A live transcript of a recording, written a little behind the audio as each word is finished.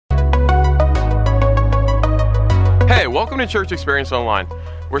Welcome to Church Experience Online.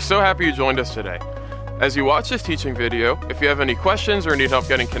 We're so happy you joined us today. As you watch this teaching video, if you have any questions or need help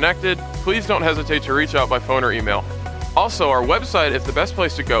getting connected, please don't hesitate to reach out by phone or email. Also, our website is the best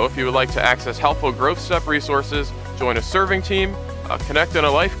place to go if you would like to access helpful growth step resources, join a serving team, connect in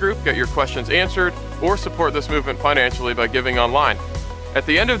a life group, get your questions answered, or support this movement financially by giving online. At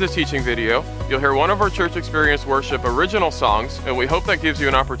the end of this teaching video, you'll hear one of our Church Experience Worship original songs, and we hope that gives you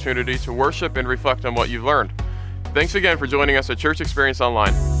an opportunity to worship and reflect on what you've learned. Thanks again for joining us at Church Experience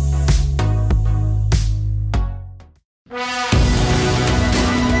Online.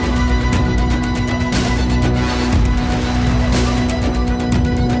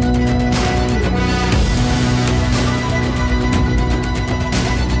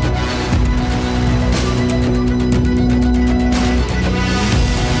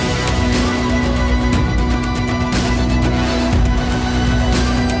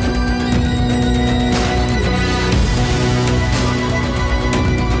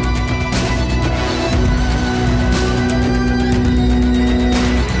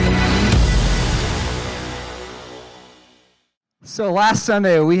 So last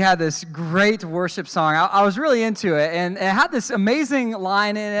Sunday, we had this great worship song. I was really into it, and it had this amazing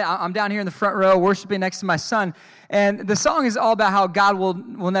line in it. I'm down here in the front row worshiping next to my son, and the song is all about how God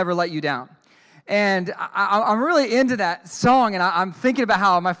will never let you down. And I'm really into that song, and I'm thinking about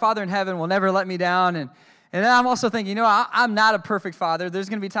how my Father in heaven will never let me down, and then I'm also thinking, I'm not a perfect father. There's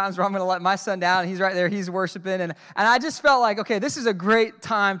going to be times where I'm going to let my son down. He's right there. He's worshiping. And I just felt like, okay, this is a great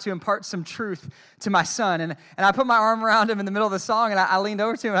time to impart some truth to my son. And I put my arm around him in the middle of the song, and I leaned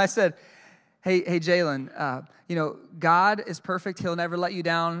over to him, and I said, hey, Jalen, God is perfect. He'll never let you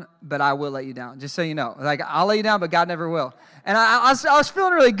down, but I will let you down, just so you know. Like, I'll let you down, but God never will. And I was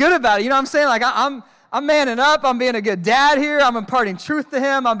feeling really good about it. You know what I'm saying? Like, I'm manning up. I'm being a good dad here. I'm imparting truth to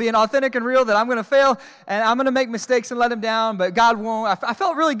him. I'm being authentic and real that I'm going to fail, and I'm going to make mistakes and let him down, but God won't. I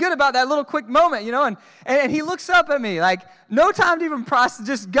felt really good about that little quick moment, and he looks up at me, like, no time to even process,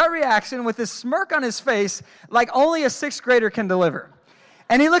 just gut reaction with this smirk on his face, like only a sixth grader can deliver.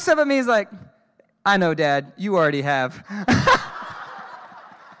 And he looks up at me, he's like, I know, Dad, you already have.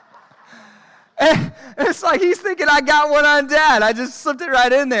 And it's like he's thinking I got one on Dad. I just slipped it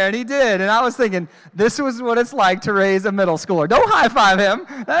right in there, and he did. And I was thinking, this was what it's like to raise a middle schooler. Don't high-five him.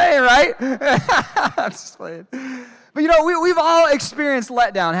 That ain't right. I'm just playing. But, we've all experienced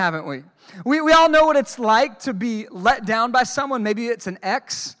letdown, haven't we? We all know what it's like to be let down by someone. Maybe it's an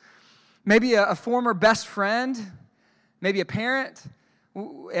ex, maybe a former best friend, maybe a parent.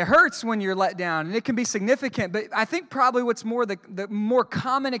 It hurts when you're let down, and it can be significant, but I think probably what's more the more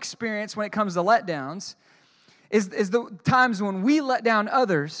common experience when it comes to letdowns is the times when we let down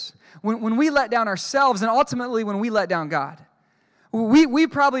others, when we let down ourselves, and ultimately when we let down God. We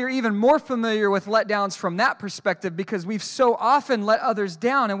probably are even more familiar with letdowns from that perspective because we've so often let others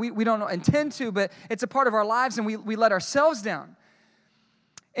down, and we don't intend to, but it's a part of our lives, and we let ourselves down.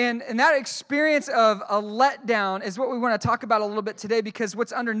 And that experience of a letdown is what we want to talk about a little bit today, because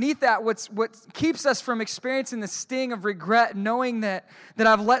what's underneath that, what keeps us from experiencing the sting of regret, knowing that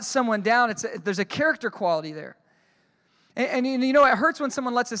I've let someone down, there's a character quality there. And it hurts when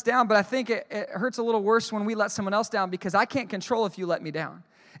someone lets us down, but I think it hurts a little worse when we let someone else down, because I can't control if you let me down.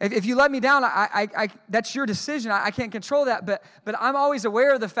 If you let me down, I that's your decision. I can't control that, but I'm always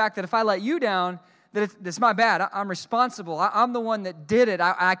aware of the fact that if I let you down, that it's my bad. I'm responsible. I'm the one that did it.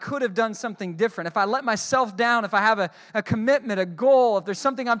 I could have done something different. If I let myself down, if I have a commitment, a goal, if there's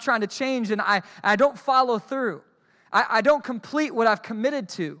something I'm trying to change and I don't follow through, I don't complete what I've committed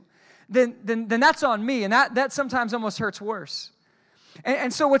to, then that's on me. And that sometimes almost hurts worse.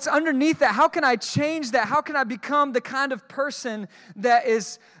 And so what's underneath that, how can I change that? How can I become the kind of person that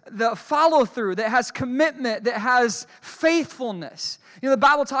is the follow-through, that has commitment, that has faithfulness? The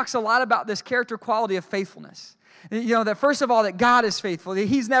Bible talks a lot about this character quality of faithfulness. That first of all, that God is faithful, that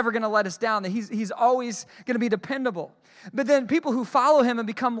He's never going to let us down, that He's always going to be dependable. But then people who follow Him and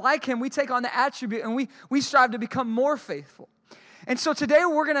become like Him, we take on the attribute and we strive to become more faithful. And so today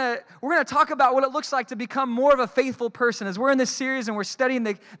we're gonna talk about what it looks like to become more of a faithful person. As we're in this series and we're studying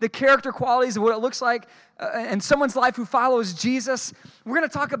the character qualities of what it looks like in someone's life who follows Jesus, we're gonna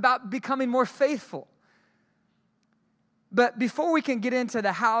talk about becoming more faithful. But before we can get into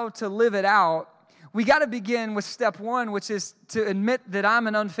the how to live it out, we got to begin with step one, which is to admit that I'm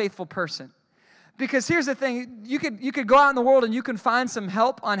an unfaithful person. Because here's the thing, you could go out in the world and you can find some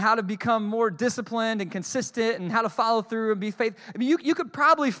help on how to become more disciplined and consistent and how to follow through and be faithful. I mean, you could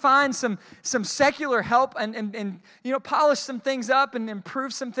probably find some secular help and polish some things up and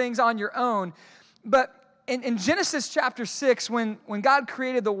improve some things on your own. But in Genesis chapter 6, when God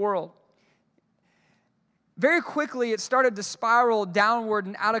created the world, very quickly it started to spiral downward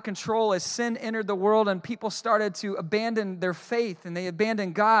and out of control as sin entered the world and people started to abandon their faith and they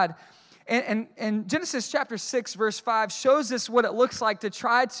abandoned God. And Genesis chapter 6, verse 5 shows us what it looks like to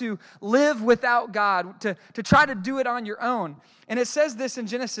try to live without God, to try to do it on your own. And it says this in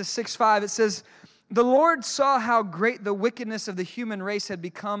Genesis 6:5. It says, "The Lord saw how great the wickedness of the human race had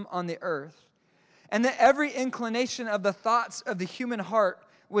become on the earth, and that every inclination of the thoughts of the human heart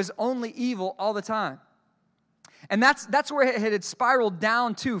was only evil all the time." And that's where it had spiraled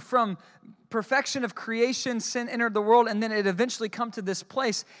down to, from perfection of creation, sin entered the world, and then it eventually come to this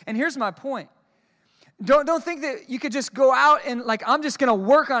place. And here's my point. Don't think that you could just go out and like, I'm just going to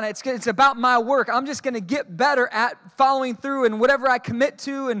work on it. It's about my work. I'm just going to get better at following through and whatever I commit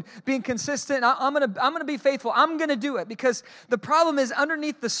to and being consistent. I'm going to be faithful. I'm going to do it, because the problem is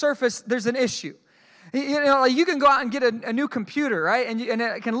underneath the surface, there's an issue. You know, like you can go out and get a new computer, right? And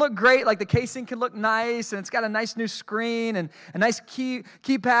it can look great, like the casing can look nice, and it's got a nice new screen and a nice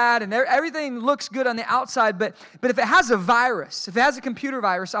keypad, and everything looks good on the outside. But if it has a virus, if it has a computer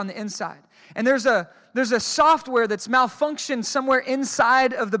virus on the inside, and there's a software that's malfunctioned somewhere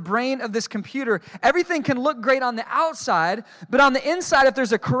inside of the brain of this computer, everything can look great on the outside, but on the inside, if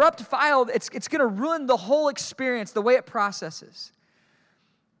there's a corrupt file, it's going to ruin the whole experience, the way it processes.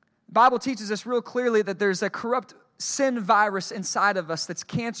 The Bible teaches us real clearly that there's a corrupt sin virus inside of us that's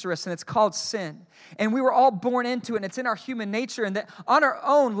cancerous, and it's called sin. And we were all born into it, and it's in our human nature, and that on our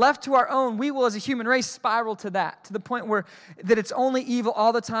own, left to our own, we will as a human race spiral to that, to the point where that it's only evil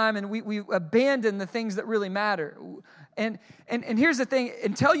all the time, and we abandon the things that really matter. And here's the thing,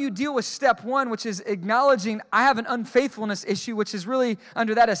 until you deal with step one, which is acknowledging I have an unfaithfulness issue, which is really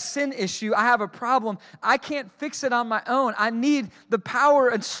under that a sin issue, I have a problem, I can't fix it on my own, I need the power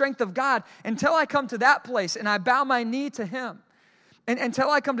and strength of God. Until I come to that place and I bow my knee to Him, and until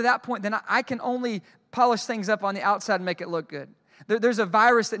I come to that point, then I can only polish things up on the outside and make it look good. There's a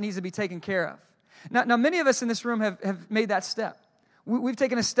virus that needs to be taken care of. Now many of us in this room have made that step. We've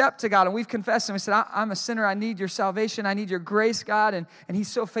taken a step to God, and we've confessed, and we said, I'm a sinner, I need your salvation, I need your grace, God, and He's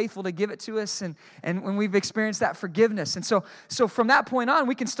so faithful to give it to us, and when we've experienced that forgiveness. And so from that point on,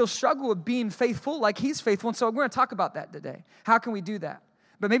 we can still struggle with being faithful like He's faithful, and so we're going to talk about that today. How can we do that?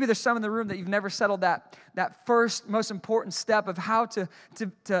 But maybe there's some in the room that you've never settled that first, most important step of how to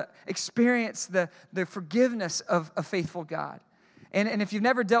experience the forgiveness of a faithful God. And if you've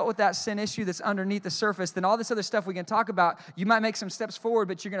never dealt with that sin issue that's underneath the surface, then all this other stuff we can talk about, you might make some steps forward,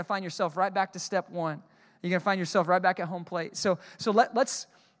 but you're going to find yourself right back to step one. You're going to find yourself right back at home plate. So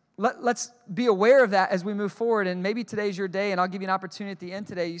let's be aware of that as we move forward. And maybe today's your day, and I'll give you an opportunity at the end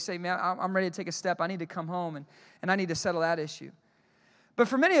today. You say, man, I'm ready to take a step. I need to come home, and I need to settle that issue. But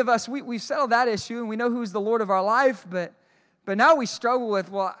for many of us, we've settled that issue, and we know who's the Lord of our life, but now we struggle with,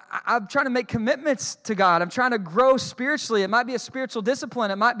 well, I'm trying to make commitments to God. I'm trying to grow spiritually. It might be a spiritual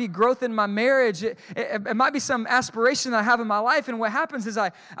discipline. It might be growth in my marriage. It might be some aspiration that I have in my life. And what happens is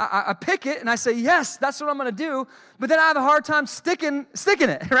I pick it and I say, yes, that's what I'm going to do. But then I have a hard time sticking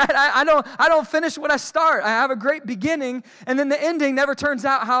it, right? I don't finish what I start. I have a great beginning, and then the ending never turns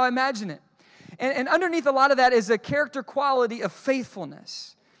out how I imagine it. And underneath a lot of that is a character quality of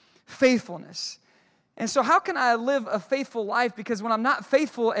faithfulness. Faithfulness. And so how can I live a faithful life? Because when I'm not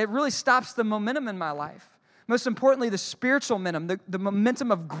faithful, it really stops the momentum in my life. Most importantly, the spiritual momentum, the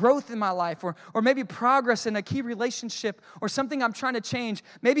momentum of growth in my life, or maybe progress in a key relationship, or something I'm trying to change,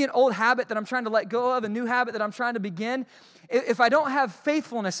 maybe an old habit that I'm trying to let go of, a new habit that I'm trying to begin. If I don't have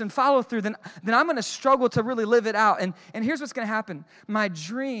faithfulness and follow through, then I'm going to struggle to really live it out. And here's what's going to happen. My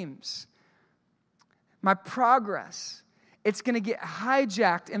dreams, my progress, it's going to get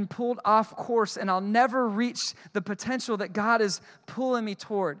hijacked and pulled off course, and I'll never reach the potential that God is pulling me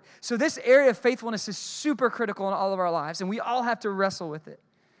toward. So this area of faithfulness is super critical in all of our lives, and we all have to wrestle with it.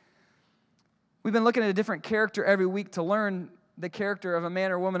 We've been looking at a different character every week to learn the character of a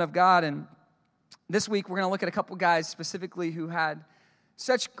man or woman of God, and this week we're going to look at a couple guys specifically who had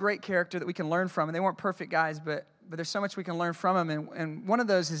such great character that we can learn from, and they weren't perfect guys, but there's so much we can learn from them, and one of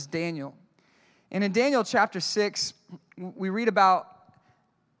those is Daniel. And in Daniel chapter 6, we read about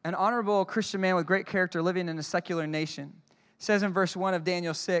an honorable Christian man with great character living in a secular nation. It says in verse 1 of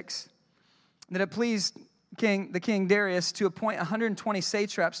Daniel 6 that it pleased the king Darius to appoint 120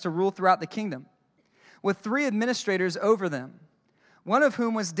 satraps to rule throughout the kingdom, with 3 administrators over them, one of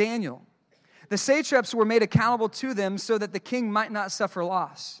whom was Daniel. The satraps were made accountable to them so that the king might not suffer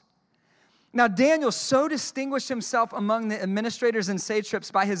loss. Now, Daniel so distinguished himself among the administrators and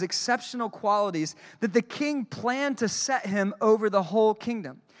satraps by his exceptional qualities that the king planned to set him over the whole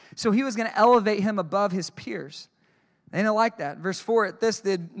kingdom. So he was going to elevate him above his peers. They didn't like that. Verse 4, at this,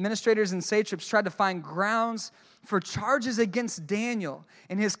 the administrators and satraps tried to find grounds for charges against Daniel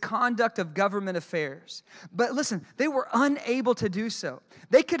in his conduct of government affairs. But listen, they were unable to do so.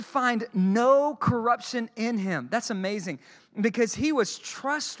 They could find no corruption in him. That's amazing, because he was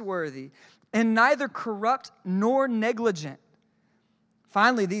trustworthy and neither corrupt nor negligent.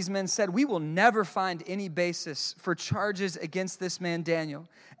 Finally, these men said, we will never find any basis for charges against this man Daniel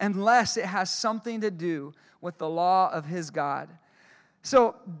unless it has something to do with the law of his God.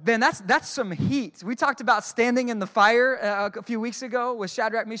 So, Ben, that's some heat. We talked about standing in the fire a few weeks ago with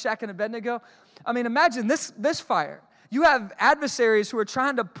Shadrach, Meshach, and Abednego. I mean, imagine this fire. You have adversaries who are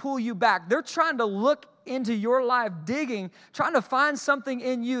trying to pull you back. They're trying to look into your life, digging, trying to find something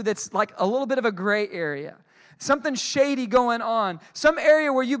in you that's like a little bit of a gray area. Something shady going on, some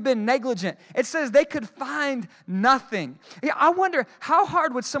area where you've been negligent. It says they could find nothing. I wonder, how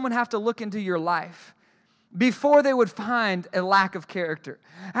hard would someone have to look into your life before they would find a lack of character?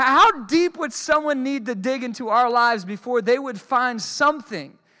 How deep would someone need to dig into our lives before they would find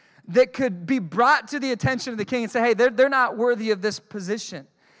something that could be brought to the attention of the king and say, hey, they're not worthy of this position?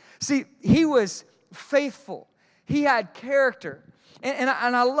 See, he was faithful. He had character. And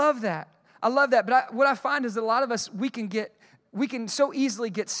I love that. I love that. But what I find is that a lot of us, we can so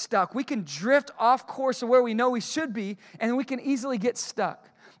easily get stuck. We can drift off course of where we know we should be, and we can easily get stuck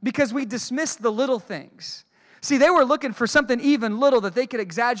because we dismiss the little things. See, they were looking for something even little that they could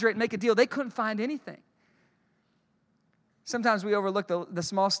exaggerate and make a deal. They couldn't find anything. Sometimes we overlook the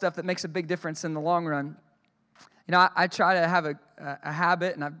small stuff that makes a big difference in the long run. You know, I try to have a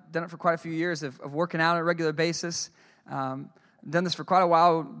habit, and I've done it for quite a few years, of working out on a regular basis. Done this for quite a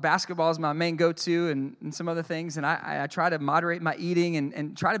while. Basketball is my main go-to and some other things, and I try to moderate my eating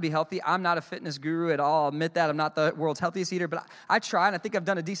and try to be healthy. I'm not a fitness guru at all. I'll admit that. I'm not the world's healthiest eater, but I try, and I think I've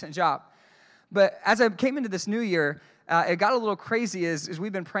done a decent job. But as I came into this new year, it got a little crazy as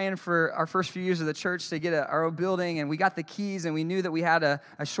we've been praying for our first few years of the church to get our own building, and we got the keys, and we knew that we had a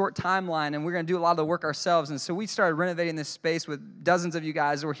short timeline, and we're going to do a lot of the work ourselves. And so we started renovating this space with dozens of you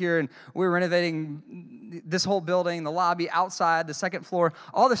guys who were here, and we were renovating this whole building, the lobby, outside, the second floor,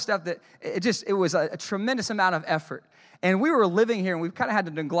 all the stuff that it was a tremendous amount of effort. And we were living here, and we've kind of had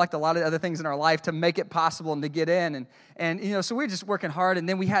to neglect a lot of other things in our life to make it possible and to get in. And you know, so we were just working hard, and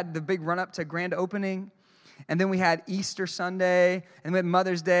then we had the big run-up to grand opening. And then we had Easter Sunday, and we had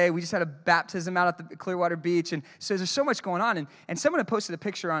Mother's Day. We just had a baptism out at the Clearwater Beach. And so there's so much going on. And someone had posted a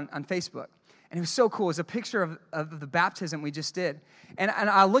picture on Facebook. And it was so cool. It was a picture of the baptism we just did. And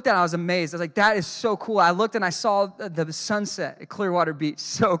I looked at it, and I was amazed. I was like, that is so cool. I looked, and I saw the sunset at Clearwater Beach.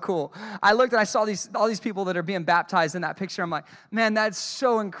 So cool. I looked, and I saw all these people that are being baptized in that picture. I'm like, man, that's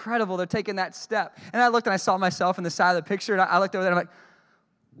so incredible. They're taking that step. And I looked, and I saw myself in the side of the picture. And I looked over there, and I'm like,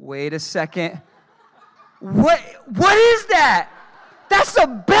 wait a second. What is that? That's a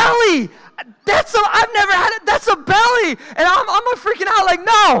belly. I've never had it. That's a belly. And I'm freaking out like,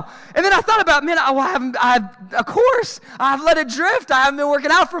 no. And then I thought about, man, of course, I've let it drift. I haven't been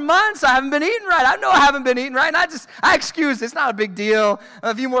working out for months. I haven't been eating right. I know I haven't been eating right. And I excuse it. It's not a big deal.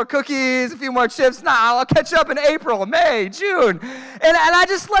 A few more cookies, a few more chips. Nah, I'll catch up in April, May, June. And I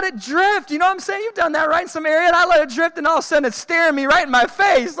just let it drift. You know what I'm saying? You've done that, right? In some area. And I let it drift, and all of a sudden it's staring me right in my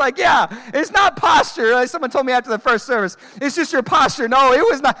face. Like, yeah, it's not posture. Like someone told me after the first service. It's just your posture. No, it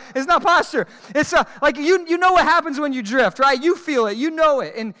was not. It's not posture. It's like you know what happens when you drift, right? You feel it, you know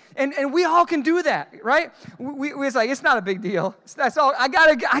it, and we all can do that, right? It's like it's not a big deal. That's all. I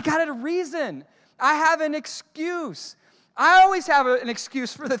got a reason. I have an excuse. I always have an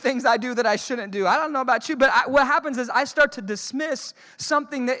excuse for the things I do that I shouldn't do. I don't know about you, but what happens is I start to dismiss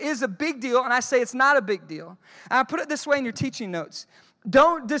something that is a big deal, and I say it's not a big deal. And I put it this way in your teaching notes: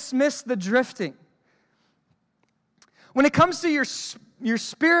 don't dismiss the drifting. When it comes to your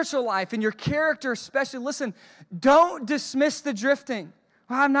spiritual life and your character especially, listen, don't dismiss the drifting.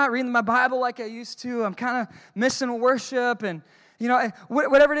 Well, I'm not reading my Bible like I used to. I'm kind of missing worship and, you know,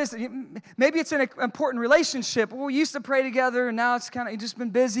 whatever it is. Maybe it's an important relationship. Well, we used to pray together, and now it's kind of just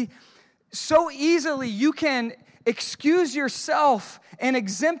been busy. So easily you can excuse yourself and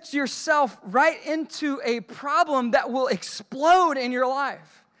exempt yourself right into a problem that will explode in your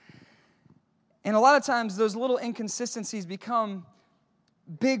life. And a lot of times those little inconsistencies become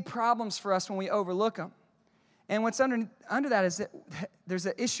big problems for us when we overlook them. And what's under that is that there's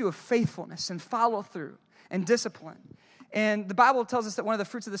an issue of faithfulness and follow through and discipline. And the Bible tells us that one of the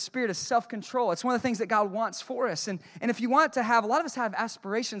fruits of the Spirit is self-control. It's one of the things that God wants for us. And if you want to have, a lot of us have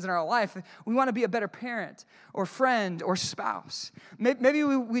aspirations in our life. We want to be a better parent or friend or spouse. Maybe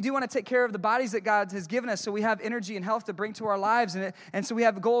we do want to take care of the bodies that God has given us so we have energy and health to bring to our lives. And so we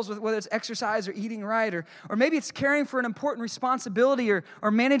have goals with whether it's exercise or eating right. Or maybe it's caring for an important responsibility or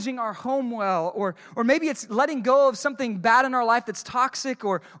managing our home well. Or maybe it's letting go of something bad in our life that's toxic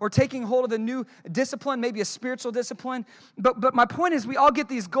or taking hold of a new discipline, maybe a spiritual discipline. But my point is we all get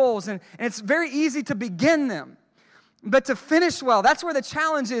these goals, and it's very easy to begin them. But to finish well, that's where the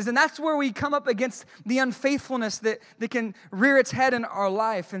challenge is, and that's where we come up against the unfaithfulness that can rear its head in our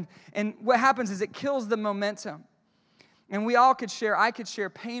life. And what happens is it kills the momentum. And I could share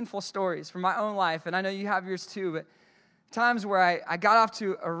painful stories from my own life, and I know you have yours too, but times where I got off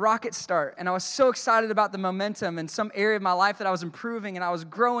to a rocket start, and I was so excited about the momentum in some area of my life that I was improving and I was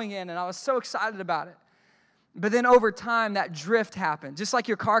growing in, and I was so excited about it. But then over time, that drift happened. Just like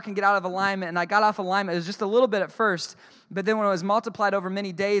your car can get out of alignment, and I got off alignment. It was just a little bit at first, but then when it was multiplied over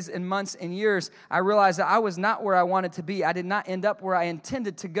many days and months and years, I realized that I was not where I wanted to be. I did not end up where I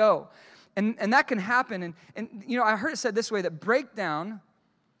intended to go. And that can happen. And you know, I heard it said this way, that breakdown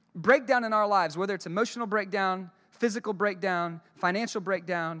in our lives, whether it's emotional breakdown, physical breakdown, financial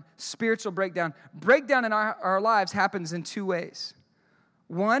breakdown, spiritual breakdown in our lives happens in two ways.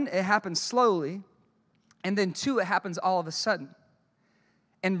 One, it happens slowly. And then two, it happens all of a sudden.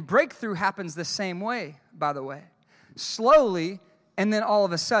 And breakthrough happens the same way, by the way. Slowly, and then all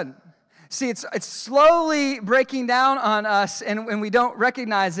of a sudden. See, it's slowly breaking down on us, and we don't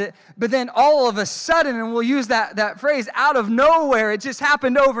recognize it. But then all of a sudden, and we'll use that phrase, out of nowhere, it just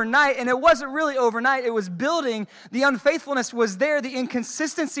happened overnight. And it wasn't really overnight. It was building. The unfaithfulness was there. The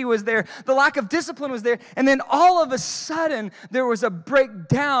inconsistency was there. The lack of discipline was there. And then all of a sudden, there was a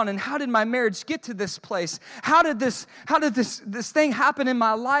breakdown. And how did my marriage get to this place? How did this thing happen in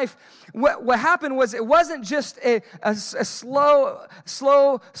my life? What happened was it wasn't just a slow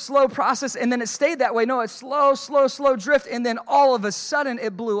process. And then it stayed that way. No, it's slow drift, and then all of a sudden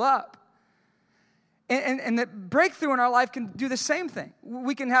it blew up. And the breakthrough in our life can do the same thing.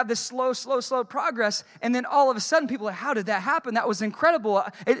 We can have this slow progress, and then all of a sudden people are like, how did that happen? That was incredible.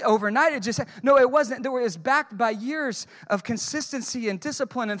 Overnight it just, no, it wasn't. It was backed by years of consistency and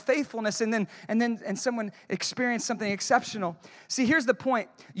discipline and faithfulness, and someone experienced something exceptional. See, here's the point.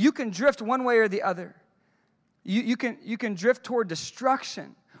 You can drift one way or the other. You can drift toward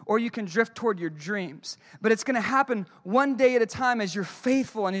destruction, or you can drift toward your dreams. But it's going to happen one day at a time as you're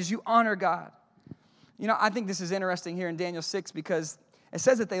faithful and as you honor God. You know, I think this is interesting here in Daniel 6 because it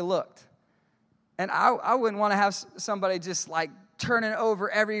says that they looked. And I wouldn't want to have somebody just like turning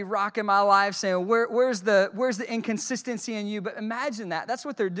over every rock in my life saying, where's the inconsistency in you? But imagine that. That's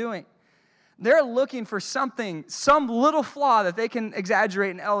what they're doing. They're looking for something, some little flaw that they can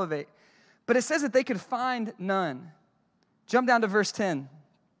exaggerate and elevate. But it says that they could find none. Jump down to verse 10.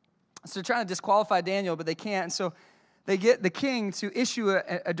 So they're trying to disqualify Daniel, but they can't. And so they get the king to issue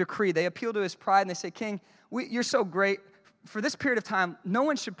a decree. They appeal to his pride, and they say, King, you're so great. For this period of time, no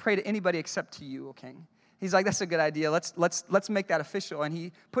one should pray to anybody except to you, O king. He's like, that's a good idea. Let's make that official. And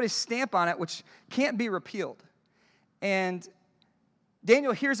he put his stamp on it, which can't be repealed. And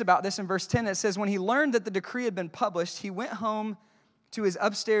Daniel hears about this in verse 10. It says, when he learned that the decree had been published, he went home to his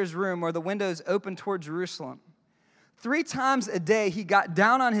upstairs room where the windows opened toward Jerusalem. 3 times a day, he got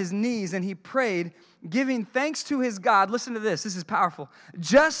down on his knees and he prayed, giving thanks to his God. Listen to this. This is powerful.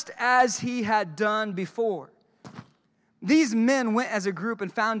 Just as he had done before. These men went as a group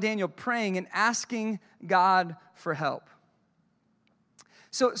and found Daniel praying and asking God for help.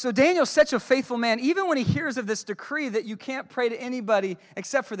 So Daniel's such a faithful man. Even when he hears of this decree that you can't pray to anybody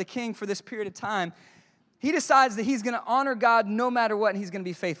except for the king for this period of time, he decides that he's going to honor God no matter what, and he's going to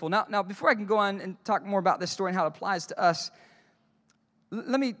be faithful. Now, before I can go on and talk more about this story and how it applies to us,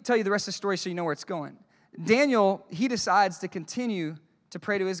 let me tell you the rest of the story so you know where it's going. Daniel, he decides to continue to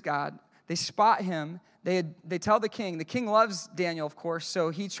pray to his God. They spot him. They tell the king. The king loves Daniel, of course, so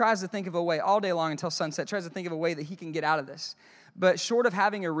he tries to think of a way all day long until sunset, tries to think of a way that he can get out of this. But short of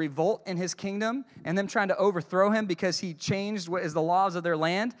having a revolt in his kingdom and them trying to overthrow him because he changed what is the laws of their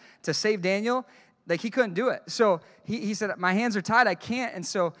land to save Daniel, like, he couldn't do it. So he said, my hands are tied, I can't. And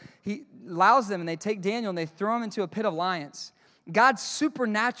so he allows them, and they take Daniel, and they throw him into a pit of lions. God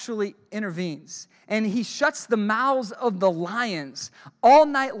supernaturally intervenes, and he shuts the mouths of the lions all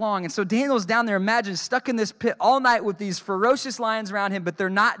night long. And so Daniel's down there, imagine, stuck in this pit all night with these ferocious lions around him, but they're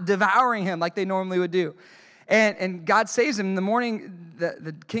not devouring him like they normally would do. And God saves him. In the morning,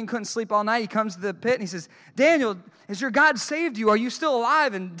 the king couldn't sleep all night. He comes to the pit and he says, Daniel, has your God saved you? Are you still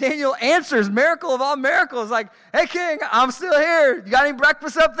alive? And Daniel answers, miracle of all miracles, like, hey, king, I'm still here. You got any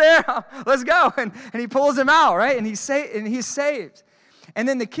breakfast up there? Let's go. And he pulls him out, right? And he's saved. And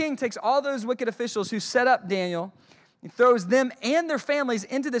then the king takes all those wicked officials who set up Daniel, he throws them and their families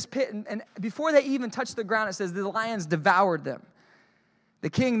into this pit. And before they even touch the ground, it says the lions devoured them. The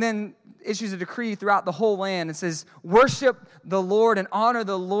king then issues a decree throughout the whole land and says, worship the Lord and honor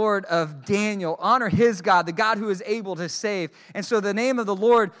the Lord of Daniel. Honor his God, the God who is able to save. And so the name of the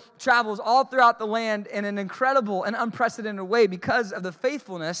Lord travels all throughout the land in an incredible and unprecedented way because of the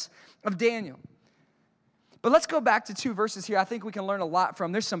faithfulness of Daniel. But let's go back to 2 verses here I think we can learn a lot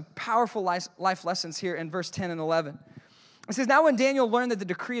from. There's some powerful life lessons here in verse 10 and 11. It says, now when Daniel learned that the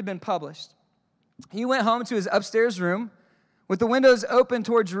decree had been published, he went home to his upstairs room with the windows open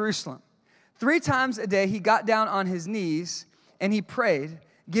toward Jerusalem. 3 times a day he got down on his knees and he prayed,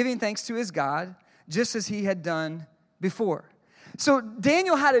 giving thanks to his God, just as he had done before. So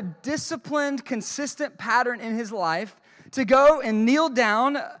Daniel had a disciplined, consistent pattern in his life to go and kneel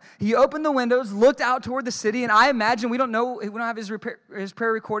down. He opened the windows, looked out toward the city, and I imagine, we don't have his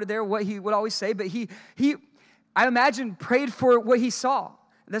prayer recorded there, what he would always say, but he I imagine, prayed for what he saw.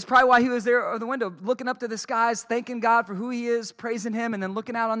 That's probably why he was there at the window, looking up to the skies, thanking God for who he is, praising him, and then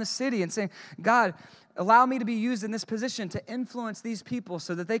looking out on the city and saying, God, allow me to be used in this position to influence these people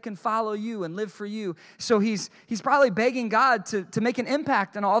so that they can follow you and live for you. So he's probably begging God to make an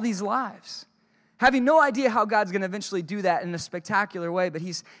impact on all these lives. Having no idea how God's going to eventually do that in a spectacular way, but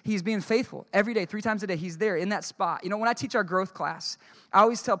he's being faithful. Every day, 3 times a day, he's there in that spot. You know, when I teach our growth class, I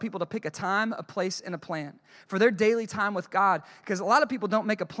always tell people to pick a time, a place, and a plan for their daily time with God, because a lot of people don't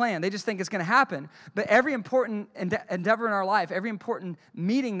make a plan. They just think it's going to happen. But every important endeavor in our life, every important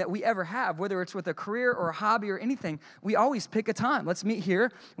meeting that we ever have, whether it's with a career or a hobby or anything, we always pick a time. Let's meet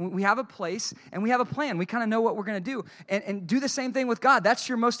here. We have a place, and we have a plan. We kind of know what we're going to do. And do the same thing with God. That's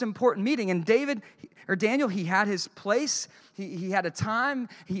your most important meeting. And Daniel, he had his place. He had a time.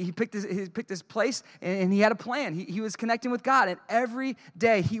 He picked his place, and he had a plan. He was connecting with God, and every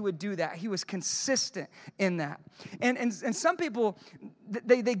day he would do that. He was consistent in that. And some people,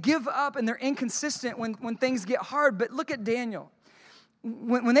 they give up and they're inconsistent when things get hard. But look at Daniel.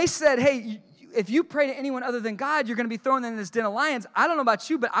 When they said, hey, if you pray to anyone other than God, you're going to be thrown in this den of lions. I don't know about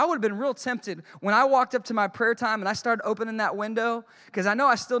you, but I would have been real tempted when I walked up to my prayer time and I started opening that window, because I know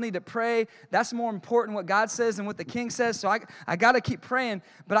I still need to pray. That's more important what God says than what the king says, so I got to keep praying.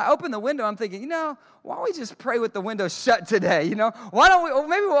 But I open the window, I'm thinking, why don't we just pray with the windows shut today? Why don't we,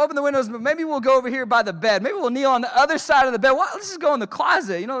 maybe we'll open the windows, but maybe we'll go over here by the bed. Maybe we'll kneel on the other side of the bed. Let's just go in the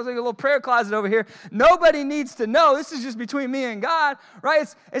closet. There's like a little prayer closet over here. Nobody needs to know. This is just between me and God, right?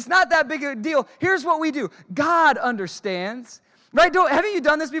 It's not that big of a deal. Here's what we do. God understands. Right? Haven't you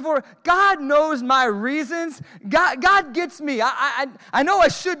done this before? God knows my reasons. God gets me. I know I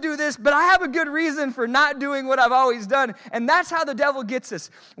should do this, but I have a good reason for not doing what I've always done. And that's how the devil gets us.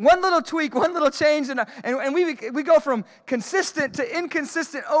 One little tweak, one little change, and we go from consistent to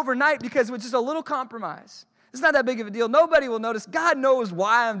inconsistent overnight because it's just a little compromise. It's not that big of a deal. Nobody will notice. God knows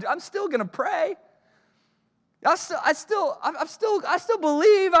why I'm still going to pray. I still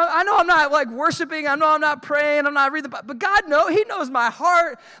believe. I know I'm not like worshiping. I know I'm not praying. I'm not reading the Bible. But God knows. He knows my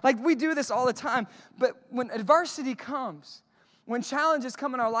heart. Like we do this all the time. But when adversity comes, when challenges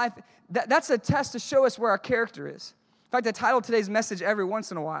come in our life, that's a test to show us where our character is. In fact, I titled today's message "Every Once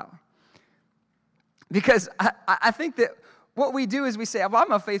in a While," because I think that what we do is we say, "Well,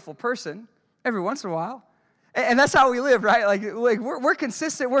 I'm a faithful person every once in a while," and that's how we live, right? Like we're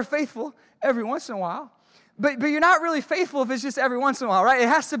consistent. We're faithful every once in a while. But you're not really faithful if it's just every once in a while, right? It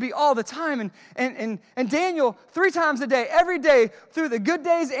has to be all the time. And Daniel, 3 times a day, every day, through the good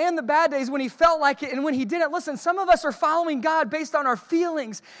days and the bad days, when he felt like it and when he didn't. Listen, some of us are following God based on our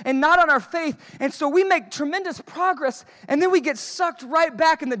feelings and not on our faith. And so we make tremendous progress, and then we get sucked right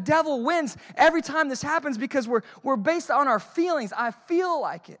back, and the devil wins every time this happens because we're based on our feelings. I feel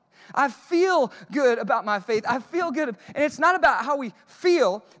like it. I feel good about my faith. I feel good. And it's not about how we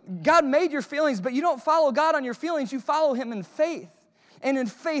feel. God made your feelings, but you don't follow God on your feelings. You follow him in faith and in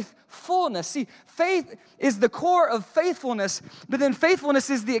faithfulness. See, faith is the core of faithfulness, but then faithfulness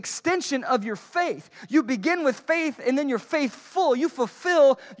is the extension of your faith. You begin with faith, and then you're faithful. You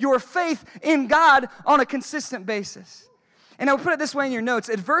fulfill your faith in God on a consistent basis. And I'll put it this way in your notes.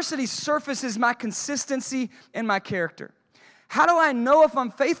 Adversity surfaces my consistency and my character. How do I know if I'm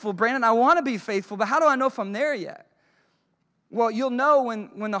faithful, Brandon? I want to be faithful, but how do I know if I'm there yet? Well, you'll know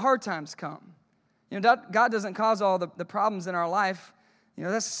when the hard times come. God doesn't cause all the problems in our life.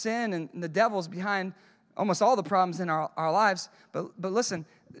 That's sin and the devil's behind almost all the problems in our lives. But listen,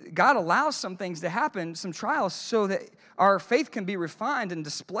 God allows some things to happen, some trials, so that our faith can be refined and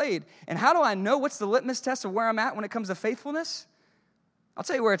displayed. And how do I know what's the litmus test of where I'm at when it comes to faithfulness? I'll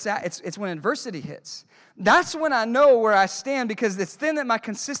tell you where it's at. It's when adversity hits. That's when I know where I stand, because it's then that my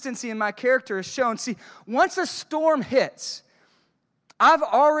consistency and my character is shown. See, once a storm hits, I've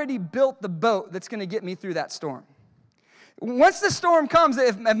already built the boat that's going to get me through that storm. Once the storm comes,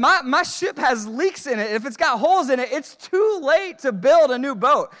 if my ship has leaks in it, if it's got holes in it, it's too late to build a new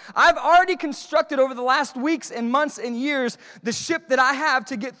boat. I've already constructed over the last weeks and months and years the ship that I have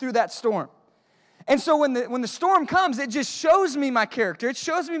to get through that storm. And so when the storm comes, it just shows me my character. It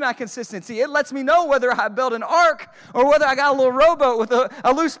shows me my consistency. It lets me know whether I build an ark or whether I got a little rowboat with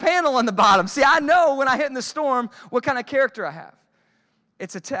a loose panel on the bottom. See, I know when I hit in the storm what kind of character I have.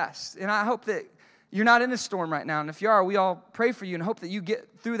 It's a test. And I hope that you're not in a storm right now. And if you are, we all pray for you and hope that you get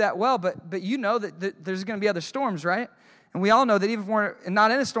through that well. But you know that there's going to be other storms, right? And we all know that even if we're not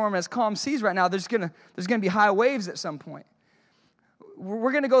in a storm as calm seas right now, there's going to be high waves at some point.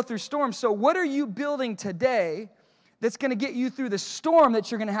 We're going to go through storms. So what are you building today that's going to get you through the storm that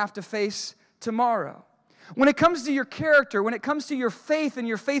you're going to have to face tomorrow? When it comes to your character, when it comes to your faith and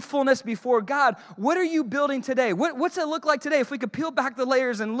your faithfulness before God, what are you building today? What's it look like today? If we could peel back the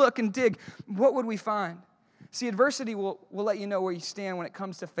layers and look and dig, what would we find? See, adversity will let you know where you stand when it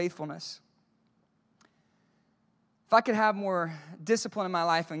comes to faithfulness. If I could have more discipline in my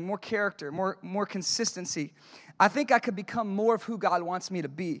life and more character, more consistency, I think I could become more of who God wants me to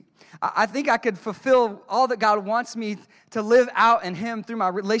be. I think I could fulfill all that God wants me to live out in Him through my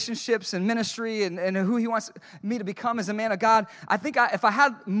relationships and ministry and who He wants me to become as a man of God. I think if I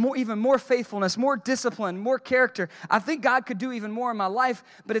had even more faithfulness, more discipline, more character, I think God could do even more in my life,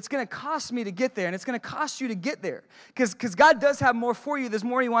 but it's going to cost me to get there, and it's going to cost you to get there. Because God does have more for you. There's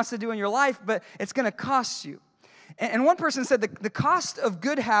more He wants to do in your life, but it's going to cost you. And one person said the cost of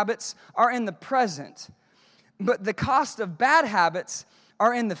good habits are in the present, but the cost of bad habits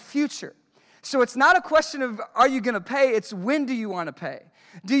are in the future. So it's not a question of are you going to pay, it's when do you want to pay?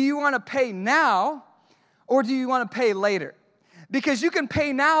 Do you want to pay now or do you want to pay later? Because you can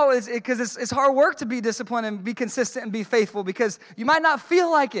pay now because it's hard work to be disciplined and be consistent and be faithful, because you might not feel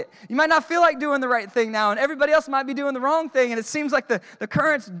like it. You might not feel like doing the right thing now, and everybody else might be doing the wrong thing, and it seems like the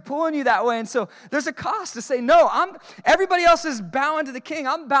current's pulling you that way. And so there's a cost to say, no, everybody else is bowing to the King.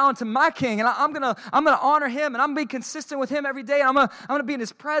 I'm bowing to my King, and I'm gonna honor Him, and I'm gonna be consistent with Him every day. And I'm gonna be in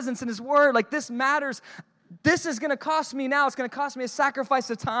His presence and His Word. Like, this matters. This is going to cost me now. It's going to cost me a sacrifice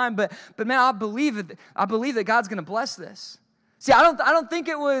of time, but man, I believe it. I believe that God's going to bless this. See, I don't think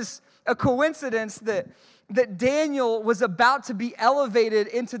it was a coincidence that Daniel was about to be elevated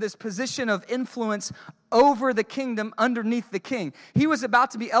into this position of influence over the kingdom underneath the king. He was about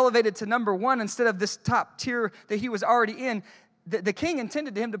to be elevated to number one instead of this top tier that he was already in. The king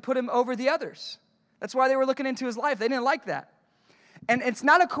intended him to put him over the others. That's why they were looking into his life. They didn't like that. And it's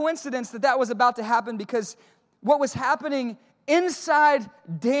not a coincidence that was about to happen, because what was happening inside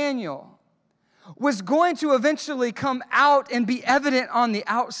Daniel was going to eventually come out and be evident on the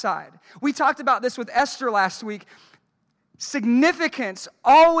outside. We talked about this with Esther last week. Significance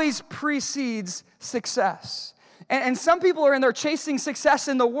always precedes success. And some people are in there chasing success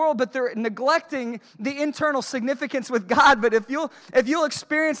in the world, but they're neglecting the internal significance with God. But if you'll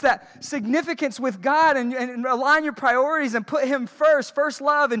experience that significance with God and align your priorities and put Him first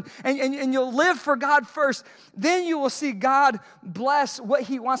love, and you'll live for God first, then you will see God bless what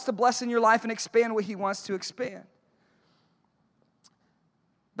He wants to bless in your life and expand what He wants to expand.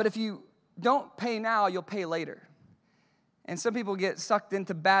 But if you don't pay now, you'll pay later. And some people get sucked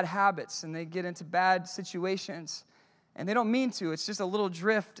into bad habits, and they get into bad situations, and they don't mean to. It's just a little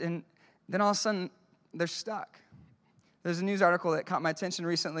drift, and then all of a sudden, they're stuck. There's a news article that caught my attention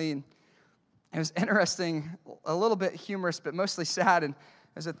recently, and it was interesting, a little bit humorous, but mostly sad. And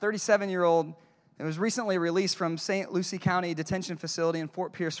there's a 37-year-old that was recently released from St. Lucie County Detention Facility in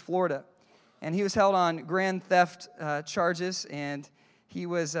Fort Pierce, Florida. And he was held on grand theft charges, and he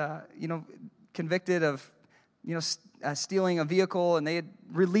was, convicted of, stealing a vehicle, and they had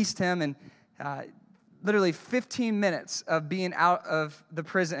released him, and literally 15 minutes of being out of the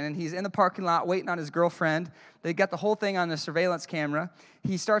prison, and he's in the parking lot waiting on his girlfriend. They got the whole thing on the surveillance camera.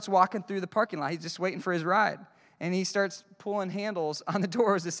 He starts walking through the parking lot. He's just waiting for his ride, and he starts pulling handles on the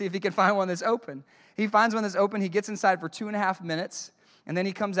doors to see if he can find one that's open. He finds one that's open. He gets inside for 2.5 minutes. And then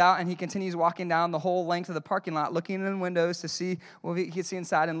he comes out and he continues walking down the whole length of the parking lot, looking in the windows to see what he can see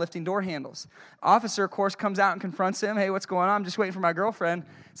inside and lifting door handles. Officer, of course, comes out and confronts him. Hey, what's going on? I'm just waiting for my girlfriend.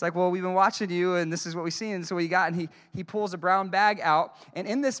 It's like, well, we've been watching you, and this is what we've seen. And so what you got? And he pulls a brown bag out. And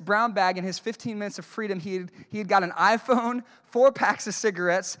in this brown bag, in his 15 minutes of freedom, he had got an iPhone, 4 packs of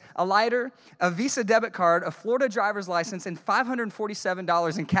cigarettes, a lighter, a Visa debit card, a Florida driver's license, and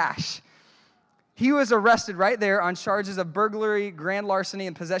 $547 in cash. He was arrested right there on charges of burglary, grand larceny,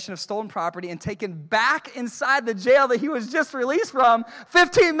 and possession of stolen property and taken back inside the jail that he was just released from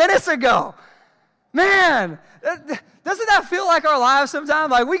 15 minutes ago. Man, doesn't that feel like our lives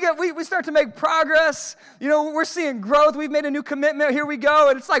sometimes? Like we start to make progress. You know, we're seeing growth. We've made a new commitment. Here we go.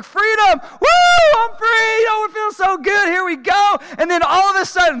 And it's like freedom. Woo, I'm free. Oh, it feels so good. Here we go. And then all of a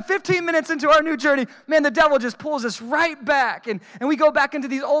sudden, 15 minutes into our new journey, man, the devil just pulls us right back. And we go back into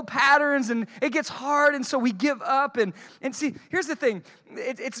these old patterns, and it gets hard. And so we give up. And see, here's the thing.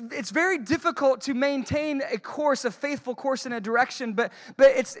 It's very difficult to maintain a course, a faithful course in a direction, but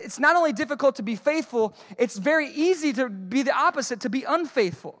it's not only difficult to be faithful, it's very easy to be the opposite, to be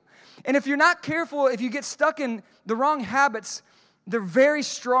unfaithful. And if you're not careful, if you get stuck in the wrong habits, they're very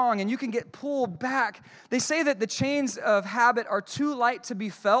strong and you can get pulled back. They say that the chains of habit are too light to be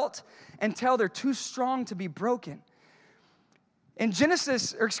felt until they're too strong to be broken. In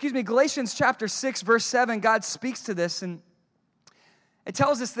Galatians chapter 6, verse 7, God speaks to this, and it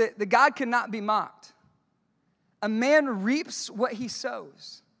tells us that God cannot be mocked. A man reaps what he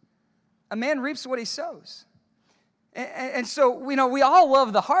sows. A man reaps what he sows. And so, you know, we all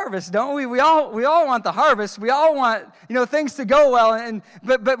love the harvest, don't we? We all want the harvest. We all want, you know, things to go well.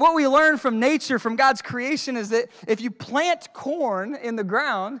 But what we learn from nature, from God's creation, is that if you plant corn in the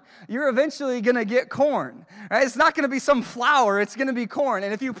ground, you're eventually going to get corn. Right? It's not going to be some flower. It's going to be corn.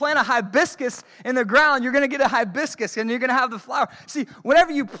 And if you plant a hibiscus in the ground, you're going to get a hibiscus, and you're going to have the flower. See,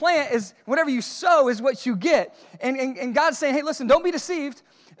 whatever you plant is, whatever you sow is what you get. And God's saying, hey, listen, don't be deceived.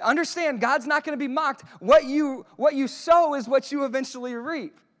 Understand, God's not going to be mocked. What you sow is what you eventually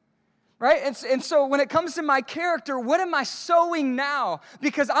reap, right? And so when it comes to my character, what am I sowing now?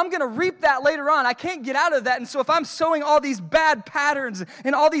 Because I'm going to reap that later on. I can't get out of that. And so if I'm sowing all these bad patterns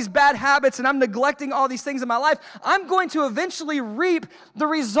and all these bad habits and I'm neglecting all these things in my life, I'm going to eventually reap the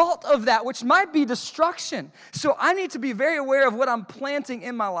result of that, which might be destruction. So I need to be very aware of what I'm planting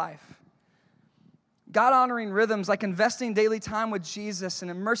in my life. God-honoring rhythms like investing daily time with Jesus and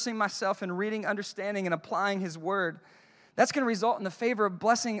immersing myself in reading, understanding, and applying His Word, that's going to result in the favor of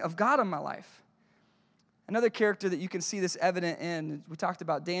blessing of God in my life. Another character that you can see this evident in, we talked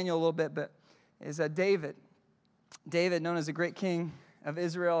about Daniel a little bit, but is David. David, known as the great king of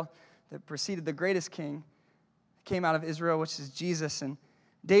Israel, that preceded the greatest king, came out of Israel, which is Jesus. And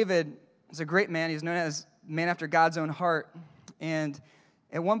David is a great man. He's known as man after God's own heart. And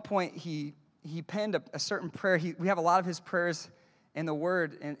at one point, he penned a certain prayer. We have a lot of his prayers in the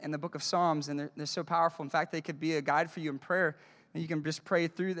Word, in the book of Psalms, and they're so powerful. In fact, they could be a guide for you in prayer, and you can just pray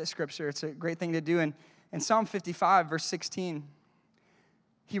through the Scripture. It's a great thing to do. And in Psalm 55, verse 16,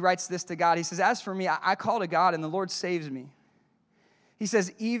 he writes this to God. He says, as for me, I call to God, and the Lord saves me. He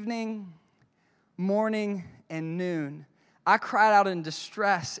says, evening, morning, and noon, I cried out in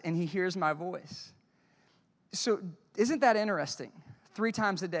distress, and He hears my voice. So isn't that interesting? 3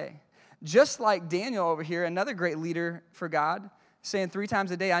 times a day. Just like Daniel over here, another great leader for God, saying 3 times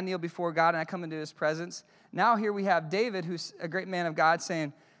a day, I kneel before God and I come into His presence. Now here we have David, who's a great man of God,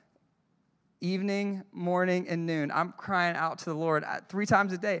 saying, evening, morning, and noon, I'm crying out to the Lord 3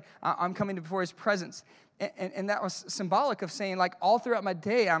 times a day. I'm coming before His presence. And that was symbolic of saying, like, all throughout my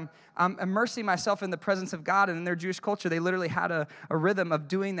day, I'm immersing myself in the presence of God. And in their Jewish culture, they literally had a rhythm of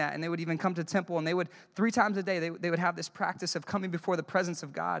doing that. And they would even come to temple, and they would, 3 times a day, they would have this practice of coming before the presence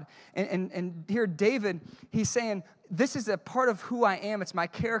of God. And here, David, he's saying, this is a part of who I am. It's my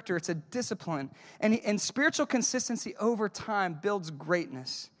character. It's a discipline. And spiritual consistency over time builds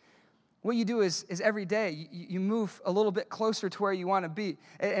greatness. What you do is every day, you move a little bit closer to where you want to be.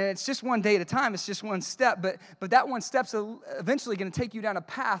 And it's just one day at a time. It's just one step. But that one step's eventually going to take you down a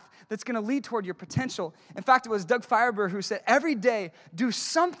path that's going to lead toward your potential. In fact, it was Doug Fireberg who said, every day, do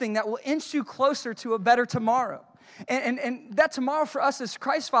something that will inch you closer to a better tomorrow. And that tomorrow for us as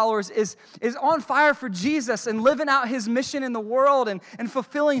Christ followers is on fire for Jesus and living out His mission in the world and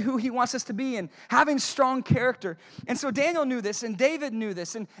fulfilling who He wants us to be and having strong character. And so Daniel knew this, and David knew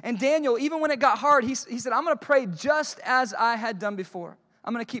this. And Daniel, even when it got hard, he said, I'm going to pray just as I had done before.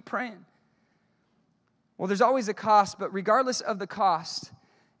 I'm going to keep praying. Well, there's always a cost, but regardless of the cost,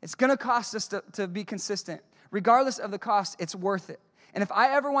 it's going to cost us to be consistent. Regardless of the cost, it's worth it. And if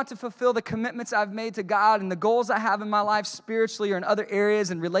I ever want to fulfill the commitments I've made to God and the goals I have in my life spiritually or in other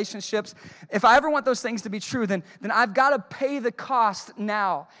areas and relationships, if I ever want those things to be true, then I've got to pay the cost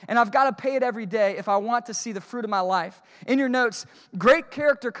now. And I've got to pay it every day if I want to see the fruit of my life. In your notes, great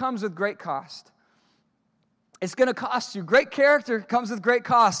character comes with great cost. It's going to cost you. Great character comes with great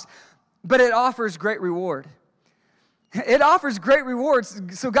cost, but it offers great reward. It offers great rewards.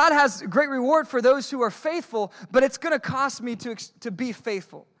 So God has great reward for those who are faithful, but it's going to cost me to be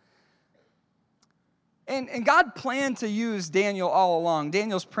faithful. And God planned to use Daniel all along.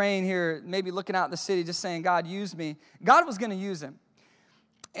 Daniel's praying here, maybe looking out in the city, just saying, God, use me. God was going to use him.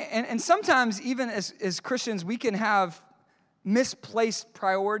 And sometimes, even as Christians, we can have misplaced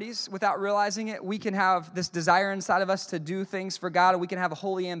priorities without realizing it. We can have this desire inside of us to do things for God, or we can have a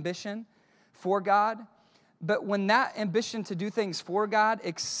holy ambition for God. But when that ambition to do things for God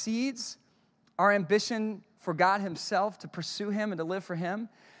exceeds our ambition for God himself, to pursue him and to live for him,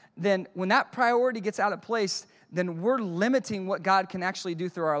 then when that priority gets out of place, then we're limiting what God can actually do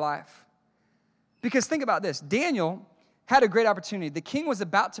through our life. Because think about this. Daniel had a great opportunity. The king was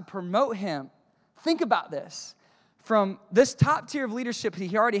about to promote him. Think about this. From this top tier of leadership,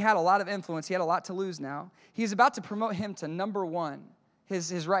 he already had a lot of influence. He had a lot to lose now. He's about to promote him to number one,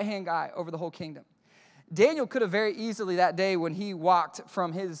 his right-hand guy over the whole kingdom. Daniel could have very easily that day when he walked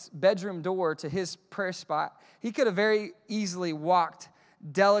from his bedroom door to his prayer spot, he could have very easily walked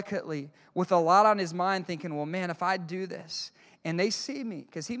delicately with a lot on his mind thinking, well, man, if I do this and they see me,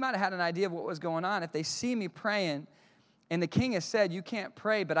 because he might have had an idea of what was going on, if they see me praying and the king has said, you can't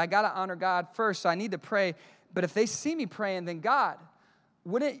pray, but I got to honor God first, so I need to pray. But if they see me praying, then God,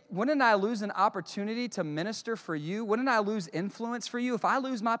 wouldn't I lose an opportunity to minister for you? Wouldn't I lose influence for you if I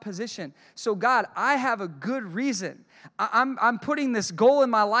lose my position? So God, I have a good reason. I'm putting this goal in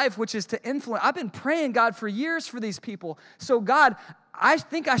my life, which is to influence. I've been praying, God, for years for these people. So God, I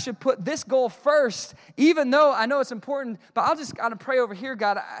think I should put this goal first, even though I know it's important, but I'll just kind of pray over here,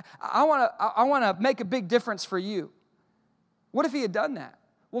 God. I want to make a big difference for you. What if he had done that?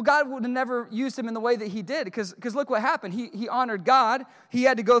 Well, God would have never used him in the way that he did, because look what happened. He honored God. He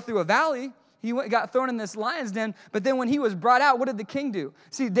had to go through a valley. He got thrown in this lion's den, but then when he was brought out, what did the king do?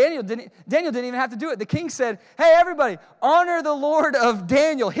 See, Daniel didn't even have to do it. The king said, hey, everybody, honor the Lord of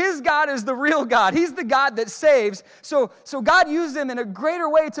Daniel. His God is the real God. He's the God that saves. So God used him in a greater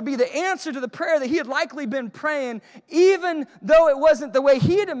way to be the answer to the prayer that he had likely been praying, even though it wasn't the way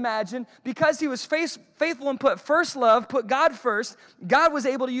he had imagined, because he was faithful and put first love, put God first. God was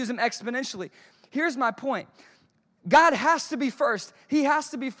able to use him exponentially. Here's my point. God has to be first. He has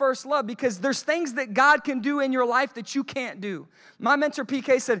to be first love, because there's things that God can do in your life that you can't do. My mentor,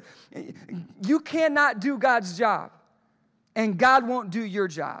 PK, said, you cannot do God's job, and God won't do your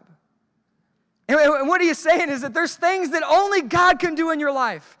job. And what he is saying is that there's things that only God can do in your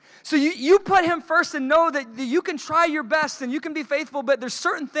life. So you put him first and know that you can try your best and you can be faithful, but there's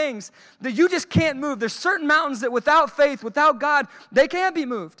certain things that you just can't move. There's certain mountains that without faith, without God, they can't be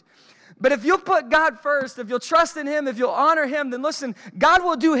moved. But if you'll put God first, if you'll trust in him, if you'll honor him, then listen, God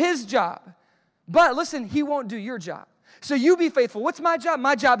will do his job. But listen, he won't do your job. So you be faithful. What's my job?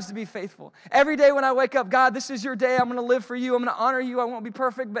 My job is to be faithful. Every day when I wake up, God, this is your day. I'm going to live for you. I'm going to honor you. I won't be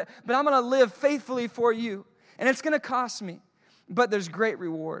perfect, but I'm going to live faithfully for you. And it's going to cost me. But there's great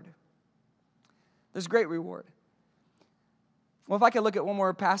reward. There's great reward. Well, if I could look at one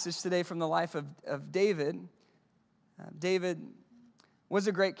more passage today from the life of David. David was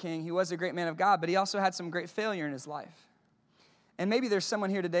a great king. He was a great man of God, but he also had some great failure in his life. And maybe there's someone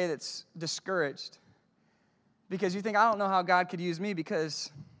here today that's discouraged because you think, I don't know how God could use me because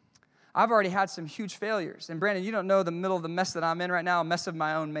I've already had some huge failures. And Brandon, you don't know the middle of the mess that I'm in right now, a mess of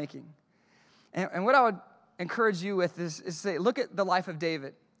my own making. And what I would encourage you with is say, look at the life of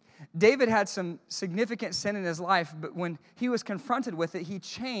David. David had some significant sin in his life, but when he was confronted with it, he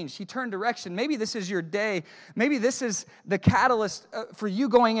changed. He turned direction. Maybe this is your day. Maybe this is the catalyst for you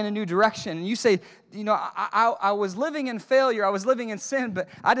going in a new direction. And you say, you know, I was living in failure. I was living in sin, but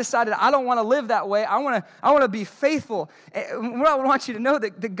I decided I don't want to live that way. I want to be faithful. And what I want you to know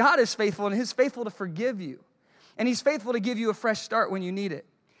that God is faithful, and he's faithful to forgive you. And he's faithful to give you a fresh start when you need it.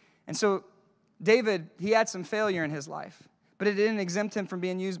 And so David, he had some failure in his life, but it didn't exempt him from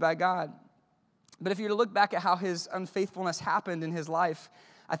being used by God. But if you were to look back at how his unfaithfulness happened in his life,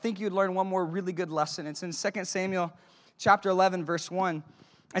 I think you'd learn one more really good lesson. It's in 2 Samuel chapter 11, verse 1.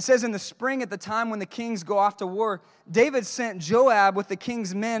 It says, in the spring, at the time when the kings go off to war, David sent Joab with the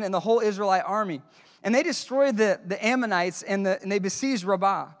king's men and the whole Israelite army. And they destroyed the Ammonites and they besieged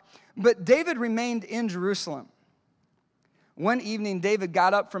Rabbah. But David remained in Jerusalem. One evening, David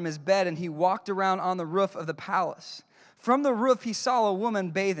got up from his bed and he walked around on the roof of the palace. From the roof he saw a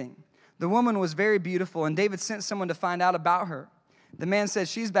woman bathing. The woman was very beautiful, and David sent someone to find out about her. The man said,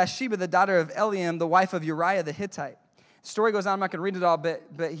 she's Bathsheba, the daughter of Eliam, the wife of Uriah the Hittite. The story goes on, I'm not going to read it all, but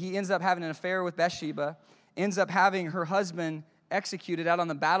he ends up having an affair with Bathsheba, ends up having her husband executed out on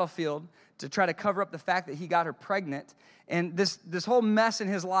the battlefield to try to cover up the fact that he got her pregnant. And this whole mess in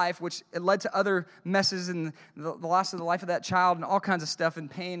his life, which it led to other messes and the loss of the life of that child and all kinds of stuff and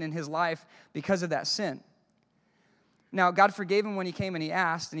pain in his life because of that sin. Now, God forgave him when he came and he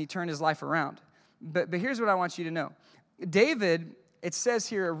asked, and he turned his life around. But here's what I want you to know. David, it says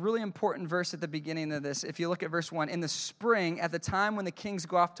here a really important verse at the beginning of this. If you look at verse 1, in the spring, at the time when the kings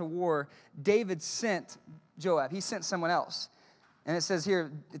go off to war, David sent Joab. He sent someone else. And it says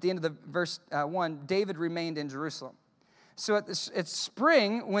here at the end of the verse 1, David remained in Jerusalem. So it's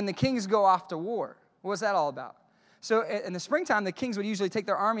spring when the kings go off to war. What was that all about? So in the springtime, the kings would usually take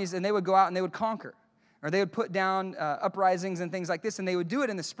their armies and they would go out and they would conquer. Or they would put down uprisings and things like this, and they would do it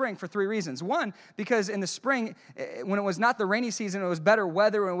in the spring for 3 reasons. One, because in the spring, when it was not the rainy season, it was better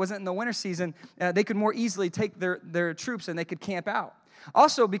weather, when it wasn't in the winter season, they could more easily take their troops and they could camp out.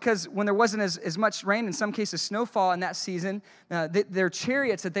 Also, because when there wasn't as much rain, in some cases snowfall in that season, their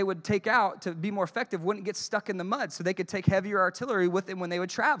chariots that they would take out to be more effective wouldn't get stuck in the mud, so they could take heavier artillery with them when they would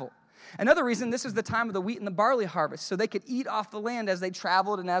travel. Another reason, this is the time of the wheat and the barley harvest, so they could eat off the land as they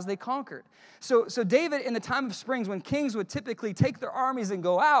traveled and as they conquered. So David, in the time of springs, when kings would typically take their armies and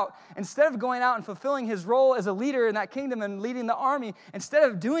go out, instead of going out and fulfilling his role as a leader in that kingdom and leading the army, instead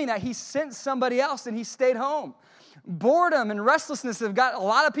of doing that, he sent somebody else and he stayed home. Boredom and restlessness have got a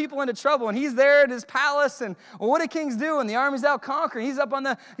lot of people into trouble, and he's there at his palace, and well, what do kings do? And the army's out conquering. He's up on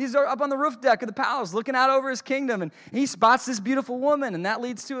the roof deck of the palace looking out over his kingdom, and he spots this beautiful woman, and that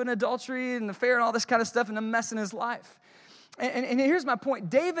leads to an adultery and an affair and all this kind of stuff and a mess in his life. And here's my point.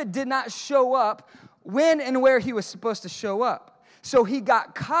 David did not show up when and where he was supposed to show up. So he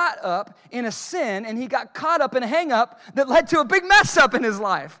got caught up in a sin, and he got caught up in a hang-up that led to a big mess up in his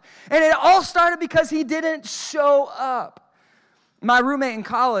life. And it all started because he didn't show up. My roommate in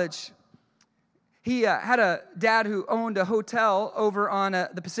college, he had a dad who owned a hotel over on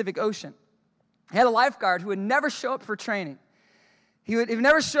the Pacific Ocean. He had a lifeguard who would never show up for training. He would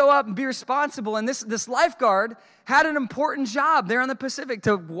never show up and be responsible. And this lifeguard had an important job there on the Pacific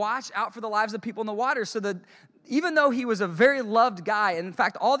to watch out for the lives of people in the water. So even though he was a very loved guy, and in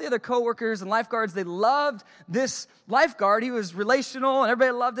fact, all the other coworkers and lifeguards, they loved this lifeguard. He was relational, and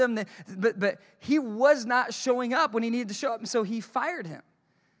everybody loved him. But he was not showing up when he needed to show up, and so he fired him.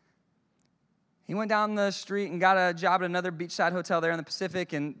 He went down the street and got a job at another beachside hotel there in the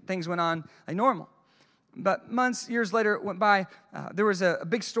Pacific, and things went on like normal. But years later, it went by. There was a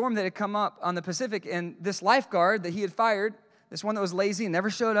big storm that had come up on the Pacific, and this lifeguard that he had fired, this one that was lazy and never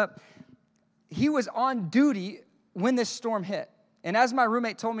showed up, he was on duty when this storm hit. And as my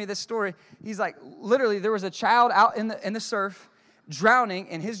roommate told me this story, he's like, literally, there was a child out in the surf drowning,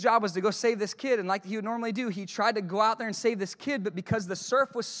 and his job was to go save this kid. And like he would normally do, he tried to go out there and save this kid, but because the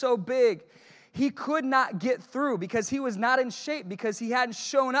surf was so big, he could not get through because he was not in shape, because he hadn't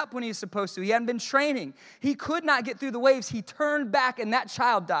shown up when he was supposed to. He hadn't been training. He could not get through the waves. He turned back, and that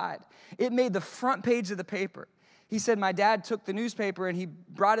child died. It made the front page of the paper. He said, my dad took the newspaper and he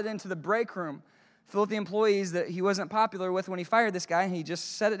brought it into the break room, filled with the employees that he wasn't popular with when he fired this guy, and he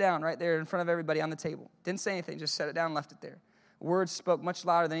just set it down right there in front of everybody on the table. Didn't say anything, just set it down and left it there. Words spoke much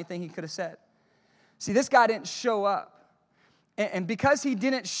louder than anything he could have said. See, this guy didn't show up. And because he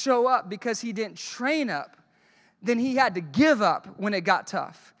didn't show up, because he didn't train up, then he had to give up when it got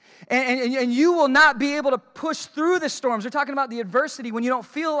tough. And you will not be able to push through the storms. We're talking about the adversity when you don't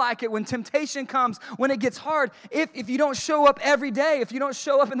feel like it, when temptation comes, when it gets hard. If you don't show up every day, if you don't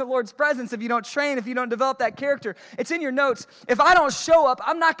show up in the Lord's presence, if you don't train, if you don't develop that character, it's in your notes. If I don't show up,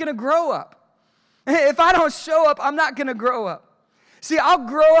 I'm not going to grow up. If I don't show up, I'm not going to grow up. See, I'll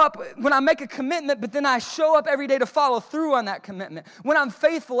grow up when I make a commitment, but then I show up every day to follow through on that commitment. When I'm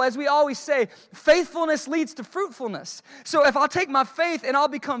faithful, as we always say, faithfulness leads to fruitfulness. So if I'll take my faith and I'll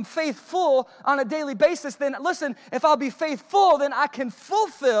become faithful on a daily basis, then listen, if I'll be faithful, then I can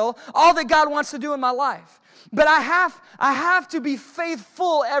fulfill all that God wants to do in my life. But I have to be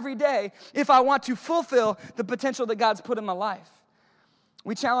faithful every day if I want to fulfill the potential that God's put in my life.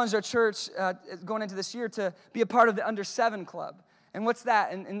 We challenged our church going into this year to be a part of the Under 7 Club. And what's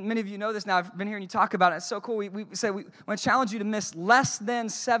that? And many of you know this now. I've been hearing you talk about it. It's so cool. We say we want to challenge you to miss less than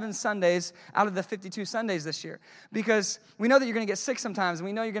 7 Sundays out of the 52 Sundays this year. Because we know that you're going to get sick sometimes. And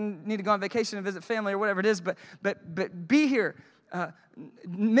we know you're going to need to go on vacation and visit family or whatever it is. But be here.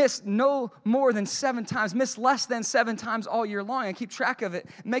 miss no more than 7 times, miss less than 7 times all year long, and keep track of it,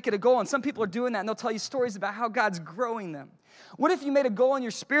 make it a goal. And some people are doing that, and they'll tell you stories about how God's growing them. What if you made a goal in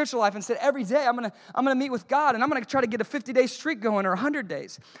your spiritual life and said, every day I'm gonna meet with God, and I'm gonna try to get a 50-day streak going, or 100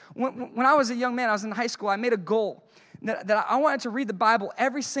 days? When I was a young man, I was in high school, I made a goal that I wanted to read the Bible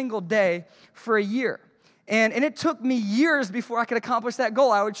every single day for a year. And it took me years before I could accomplish that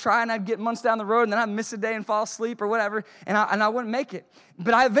goal. I would try, and I'd get months down the road, and then I'd miss a day and fall asleep or whatever, and I wouldn't make it.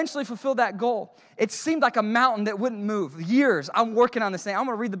 But I eventually fulfilled that goal. It seemed like a mountain that wouldn't move. Years, I'm working on this thing. I'm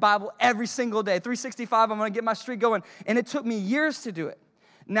going to read the Bible every single day. 365, I'm going to get my streak going. And it took me years to do it.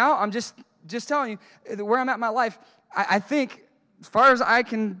 Now, I'm just telling you, where I'm at in my life, I think, as far as I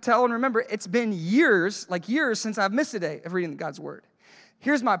can tell and remember, it's been years since I've missed a day of reading God's Word.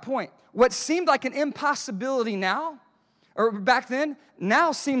 Here's my point. What seemed like an impossibility now, or back then,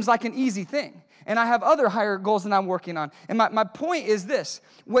 now seems like an easy thing. And I have other higher goals that I'm working on. And my point is this.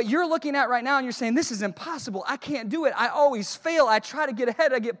 What you're looking at right now and you're saying, this is impossible. I can't do it. I always fail. I try to get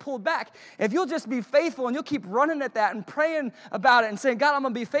ahead. I get pulled back. If you'll just be faithful and you'll keep running at that and praying about it and saying, God, I'm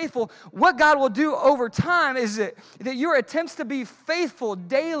going to be faithful, what God will do over time is that your attempts to be faithful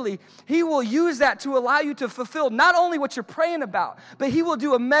daily, He will use that to allow you to fulfill not only what you're praying about, but He will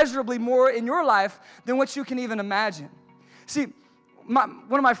do immeasurably more in your life than what you can even imagine. See, one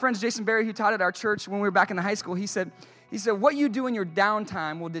of my friends, Jason Berry, who taught at our church when we were back in the high school, he said, what you do in your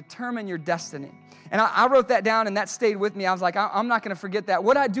downtime will determine your destiny. And I wrote that down, and that stayed with me. I was like, I'm not going to forget that.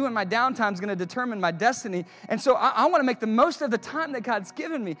 What I do in my downtime is going to determine my destiny. And so I want to make the most of the time that God's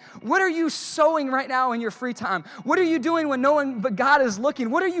given me. What are you sowing right now in your free time? What are you doing when no one but God is looking?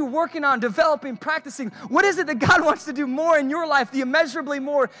 What are you working on, developing, practicing? What is it that God wants to do more in your life, the immeasurably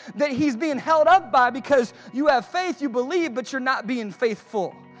more that He's being held up by because you have faith, you believe, but you're not being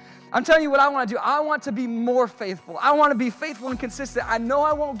faithful? I'm telling you what I want to do. I want to be more faithful. I want to be faithful and consistent. I know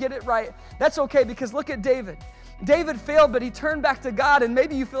I won't get it right. That's okay, because look at David. David failed, but he turned back to God, and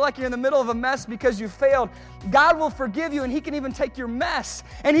maybe you feel like you're in the middle of a mess because you failed. God will forgive you, and He can even take your mess,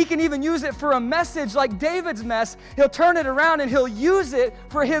 and He can even use it for a message like David's mess. He'll turn it around, and He'll use it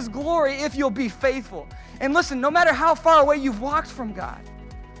for His glory if you'll be faithful. And listen, no matter how far away you've walked from God,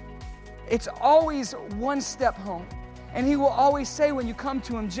 it's always one step home. And He will always say when you come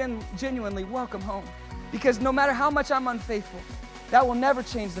to Him, genuinely, welcome home. Because no matter how much I'm unfaithful, that will never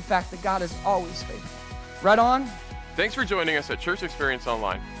change the fact that God is always faithful. Right on? Thanks for joining us at Church Experience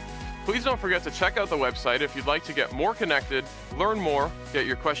Online. Please don't forget to check out the website if you'd like to get more connected, learn more, get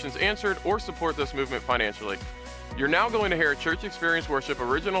your questions answered, or support this movement financially. You're now going to hear a Church Experience Worship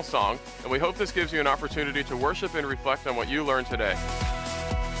original song, and we hope this gives you an opportunity to worship and reflect on what you learned today.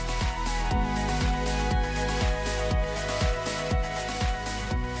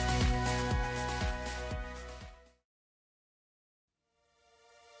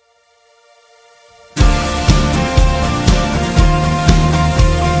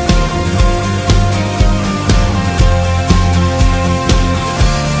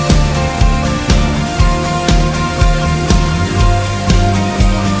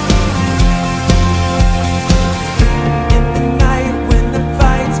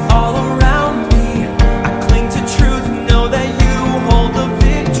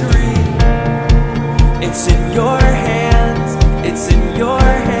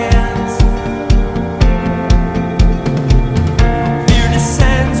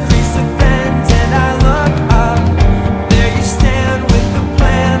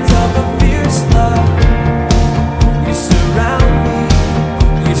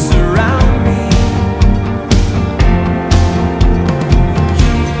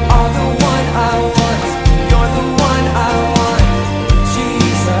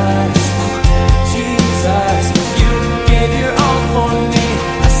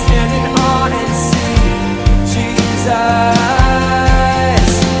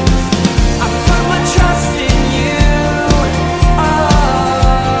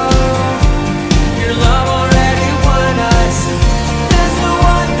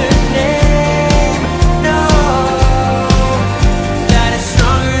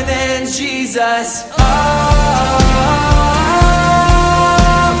 Jesus.